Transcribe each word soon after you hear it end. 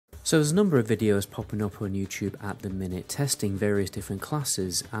So there's a number of videos popping up on YouTube at the minute testing various different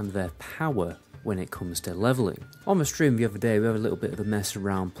classes and their power when it comes to leveling. On the stream the other day we had a little bit of a mess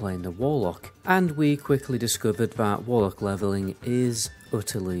around playing the Warlock, and we quickly discovered that Warlock leveling is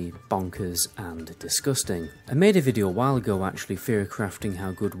utterly bonkers and disgusting. I made a video a while ago actually theory crafting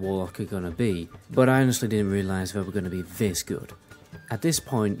how good Warlock are going to be, but I honestly didn't realise they were going to be this good. At this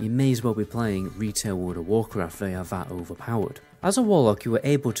point you may as well be playing retail World of Warcraft, they are that overpowered. As a Warlock you are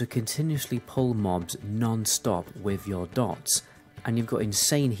able to continuously pull mobs non-stop with your dots, and you've got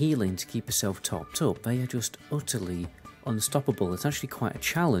insane healing to keep yourself topped up. They are just utterly unstoppable. It's actually quite a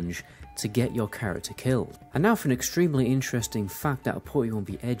challenge to get your character killed. And now for an extremely interesting fact that will put you on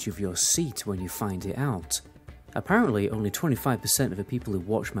the edge of your seat when you find it out. Apparently only 25% of the people who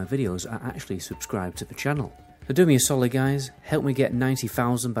watch my videos are actually subscribed to the channel. So do me a solid guys, help me get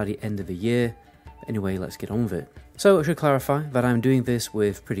 90,000 by the end of the year. Anyway, let's get on with it. So I should clarify that I'm doing this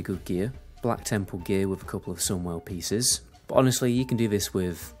with pretty good gear, Black Temple gear with a couple of Sunwell pieces. But honestly, you can do this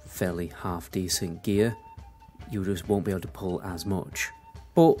with fairly half-decent gear, you just won't be able to pull as much.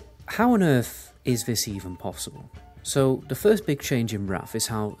 But how on earth is this even possible? So the first big change in Wrath is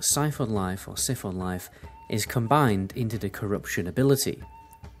how Siphon Life, or Siphon Life, is combined into the Corruption ability.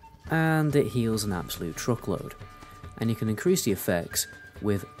 And it heals an absolute truckload. And you can increase the effects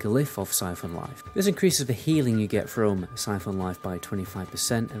with Glyph of Siphon Life. This increases the healing you get from Siphon Life by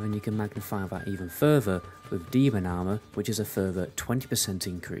 25%, and then you can magnify that even further with Demon Armor, which is a further 20%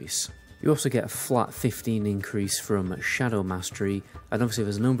 increase. You also get a flat 15 increase from Shadow Mastery, and obviously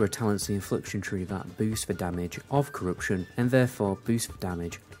there's a number of talents in the Infliction Tree that boost the damage of Corruption, and therefore boost the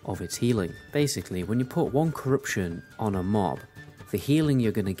damage of its healing. Basically, when you put one Corruption on a mob, the healing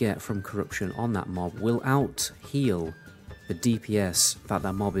you're going to get from Corruption on that mob will out-heal the DPS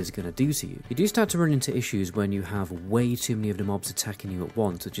that mob is going to do to you. You do start to run into issues when you have way too many of the mobs attacking you at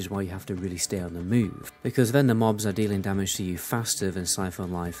once, which is why you have to really stay on the move, because then the mobs are dealing damage to you faster than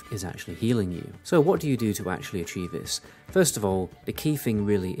Siphon Life is actually healing you. So what do you do to actually achieve this? First of all, the key thing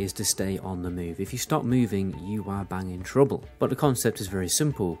really is to stay on the move. If you stop moving, you are banging trouble. But the concept is very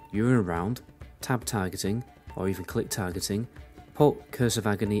simple. You run around, tab targeting, or even click targeting, put Curse of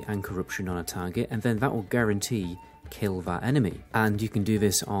Agony and Corruption on a target, and then that will guarantee kill that enemy. And you can do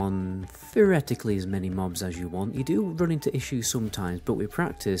this on theoretically as many mobs as you want. You do run into issues sometimes, but with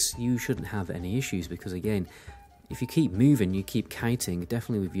practice you shouldn't have any issues, because again, if you keep moving, you keep kiting,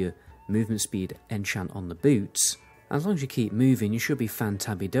 definitely with your movement speed enchant on the boots, as long as you keep moving you should be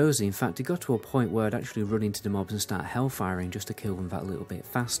fantabby-dozy. In fact, it got to a point where I'd actually run into the mobs and start hellfiring just to kill them that little bit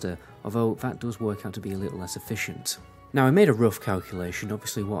faster, although that does work out to be a little less efficient. Now I made a rough calculation.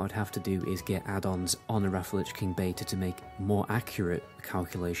 Obviously what I'd have to do is get add-ons on the Wrath of Lich King beta to make more accurate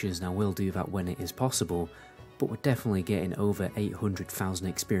calculations, and I will do that when it is possible, but we're definitely getting over 800,000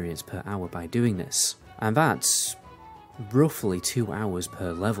 experience per hour by doing this. And that's roughly 2 hours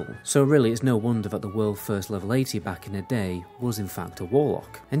per level. So really it's no wonder that the world's first level 80 back in the day was in fact a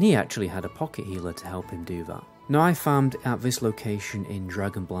Warlock, and he actually had a pocket healer to help him do that. Now I farmed at this location in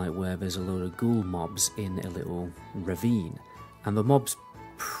Dragonblight where there's a load of ghoul mobs in a little ravine, and the mobs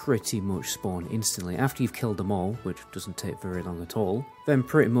pretty much spawn instantly. After you've killed them all, which doesn't take very long at all, then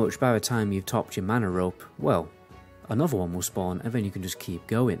pretty much by the time you've topped your mana up, well, another one will spawn and then you can just keep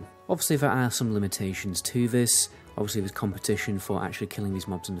going. Obviously there are some limitations to this. Obviously there's competition for actually killing these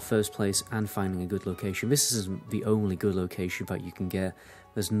mobs in the first place and finding a good location. This isn't the only good location that you can get.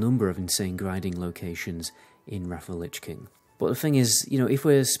 There's a number of insane grinding locations in Wrath of the Lich King. But the thing is, you know, if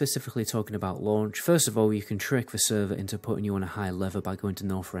we're specifically talking about launch, first of all you can trick the server into putting you on a high level by going to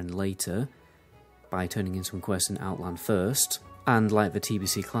Northrend later, by turning in some quests in Outland first, and like the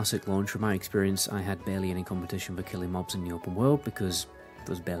TBC Classic launch, from my experience I had barely any competition for killing mobs in the open world because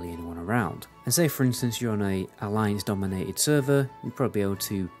there was barely anyone around. And say for instance you're on a Alliance dominated server, you'd probably be able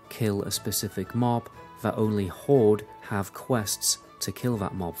to kill a specific mob that only Horde have quests to kill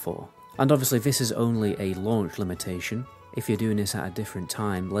that mob for. And obviously this is only a launch limitation. If you're doing this at a different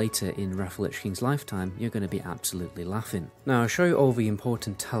time later in Wrath of the Lich King's lifetime, you're going to be absolutely laughing. Now I'll show you all the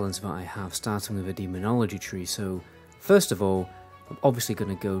important talents that I have, starting with a demonology tree. So first of all, I'm obviously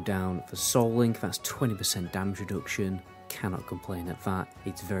going to go down for Soul Link. That's 20% damage reduction, cannot complain at that,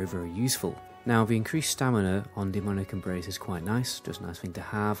 it's very very useful. Now the increased stamina on Demonic Embrace is quite nice, just a nice thing to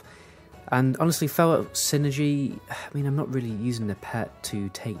have. And honestly, Fellow Synergy, I mean, I'm not really using the pet to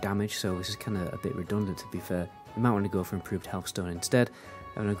take damage, so this is kind of a bit redundant to be fair. You might want to go for Improved Health Stone instead.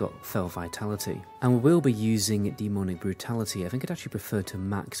 and I've got Fell Vitality. And we will be using Demonic Brutality. I think I'd actually prefer to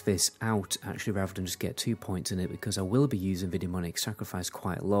max this out actually rather than just get 2 points in it, because I will be using the Demonic Sacrifice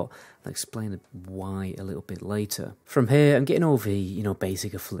quite a lot. I'll explain why a little bit later. From here, I'm getting all the,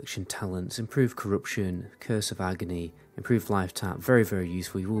 basic Affliction talents, Improved Corruption, Curse of Agony, Improved Life Tap, very, very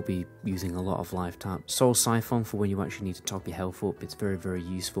useful. You will be using a lot of Life Tap. Soul Siphon for when you actually need to top your health up, it's very, very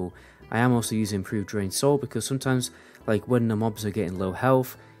useful. I am also using Improved Drain Soul because sometimes, like when the mobs are getting low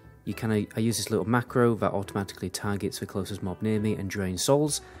health, I use this little macro that automatically targets the closest mob near me and drains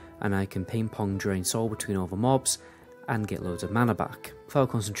souls, and I can ping pong drain soul between all the mobs and get loads of mana back. Fell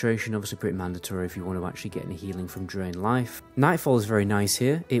Concentration, obviously pretty mandatory if you want to actually get any healing from drain life. Nightfall is very nice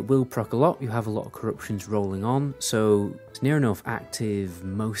here. It will proc a lot. You have a lot of corruptions rolling on, so it's near enough active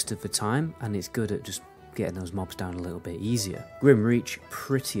most of the time, and it's good at just getting those mobs down a little bit easier. Grim Reach,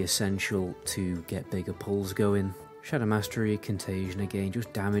 pretty essential to get bigger pulls going. Shadow Mastery, Contagion again,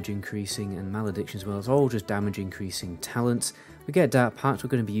 just damage increasing, and Malediction as well. It's all just damage increasing talents. We get Dark Pact, we're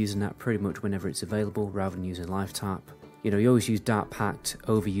going to be using that pretty much whenever it's available rather than using Life Tap. You always use Dark Pact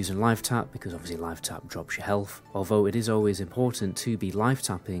over using Life Tap because obviously Life Tap drops your health. Although it is always important to be Life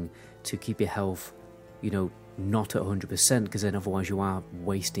Tapping to keep your health, not at 100%, because then otherwise you are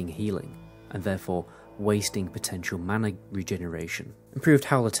wasting healing and therefore wasting potential mana regeneration. Improved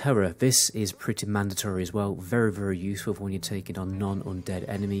Howl of Terror, this is pretty mandatory as well, very, very useful for when you're taking on non-undead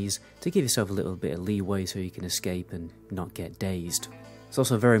enemies, to give yourself a little bit of leeway so you can escape and not get dazed. It's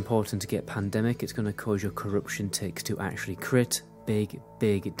also very important to get Pandemic. It's going to cause your corruption ticks to actually crit, big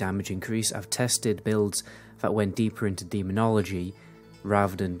damage increase. I've tested builds that went deeper into demonology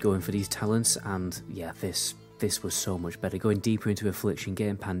rather than going for these talents, and yeah, this was so much better. Going deeper into Affliction,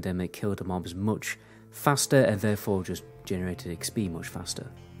 getting Pandemic, killed the mobs much faster, and therefore just generated XP much faster.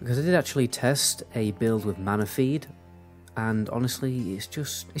 Because I did actually test a build with Mana Feed, and honestly, it's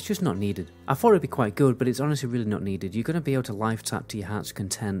just not needed. I thought it'd be quite good, but it's honestly really not needed. You're going to be able to Life Tap to your heart's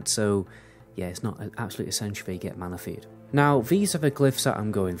content, so yeah, it's not absolutely essential that you get Mana Feed. Now, these are the glyphs that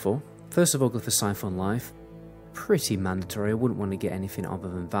I'm going for. First of all, Glyph of Siphon Life. Pretty mandatory. I wouldn't want to get anything other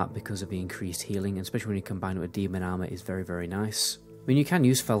than that because of the increased healing, and especially when you combine it with Demon Armor, is very, very nice. I mean, you can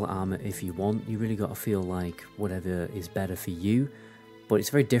use Fell Armor if you want. You really got to feel like whatever is better for you, but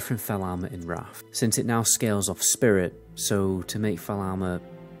it's very different Fell Armor in Wrath, since it now scales off Spirit. So to make Fell Armor,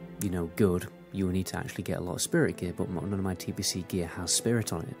 good, you will need to actually get a lot of Spirit gear, but none of my TBC gear has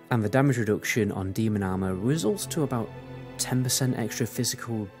Spirit on it. And the damage reduction on Demon Armor results to about 10% extra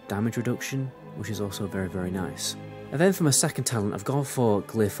physical damage reduction, which is also very, very nice. And then for my second talent, I've gone for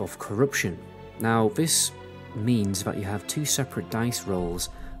Glyph of Corruption. Now, this means that you have 2 separate dice rolls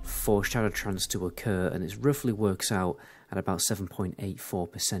for Shadow Trance to occur, and it roughly works out at about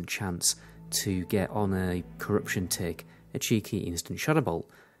 7.84% chance to get on a corruption tick a cheeky instant Shadow Bolt.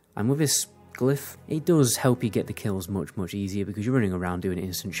 And with this glyph, it does help you get the kills much, much easier because you're running around doing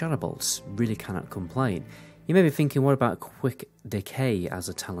instant Shadow Bolts. Really cannot complain. You may be thinking, what about Quick Decay as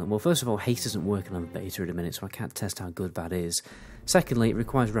a talent? Well, first of all, haste isn't working on beta at the minute, so I can't test how good that is. Secondly, it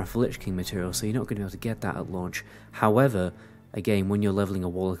requires Wrath of Lich King material, so you're not going to be able to get that at launch. However, again, when you're leveling a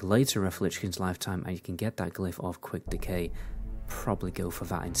Warlock later Wrath of Lich King's lifetime and you can get that glyph of Quick Decay, probably go for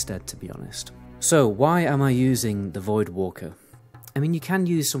that instead, to be honest. So, why am I using the Void Walker? I mean, you can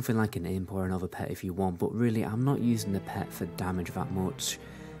use something like an Imp or another pet if you want, but really, I'm not using the pet for damage that much,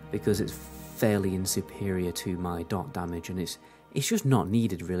 because it's fairly insuperior to my dot damage, and it's just not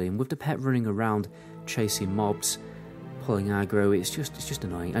needed really. And with the pet running around chasing mobs, pulling aggro, it's just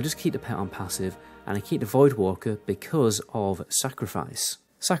annoying. I just keep the pet on passive, and I keep the Void Walker because of Sacrifice.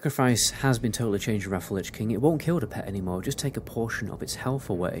 Sacrifice has been totally changed to Wrath of Lich King. It won't kill the pet anymore, just take a portion of its health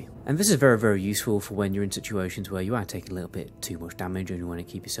away. And this is very, very useful for when you're in situations where you are taking a little bit too much damage and you want to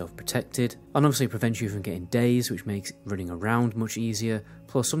keep yourself protected. And obviously it prevents you from getting dazed, which makes running around much easier.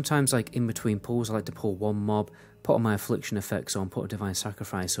 Plus sometimes, like in between pulls, I like to pull one mob, put on my affliction effects on, put a Divine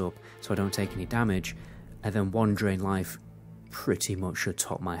Sacrifice up so I don't take any damage, and then one drain life pretty much should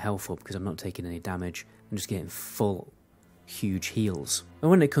top my health up because I'm not taking any damage. I'm just getting full huge heals.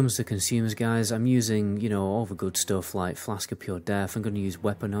 And when it comes to consumers, guys, I'm using, all the good stuff like Flask of Pure Death. I'm going to use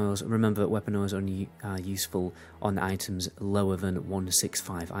weapon oils. Remember that weapon oils only are useful on items lower than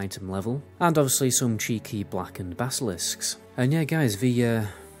 165 item level. And obviously some cheeky blackened basilisks. And yeah, guys, the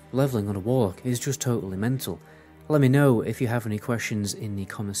leveling on a Warlock is just totally mental. Let me know if you have any questions in the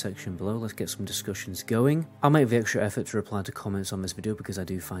comment section below. Let's get some discussions going. I'll make the extra effort to reply to comments on this video because I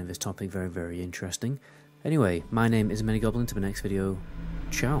do find this topic very, very interesting. Anyway, my name is MetaGoblin. To the next video,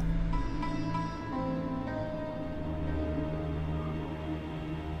 ciao.